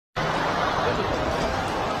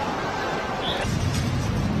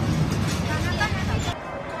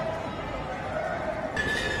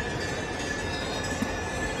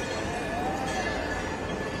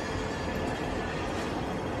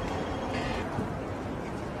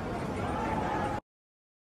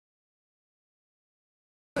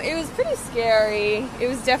It was pretty scary. It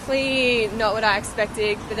was definitely not what I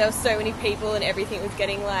expected, but there were so many people and everything was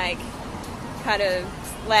getting like kind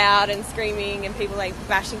of loud and screaming and people like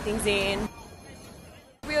bashing things in.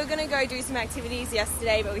 We were going to go do some activities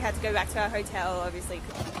yesterday, but we had to go back to our hotel, obviously.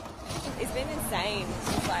 It's been insane,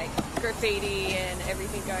 just like graffiti and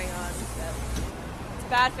everything going on. But it's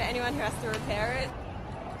bad for anyone who has to repair it.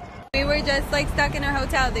 We were just like stuck in our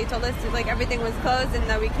hotel. They told us like everything was closed and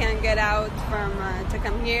that we can't get out from to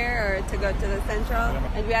come here or to go to the central.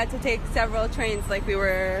 And we had to take several trains. Like we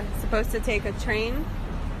were supposed to take a train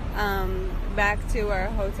back to our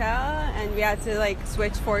hotel, and we had to like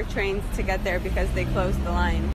switch 4 trains to get there because they closed the line.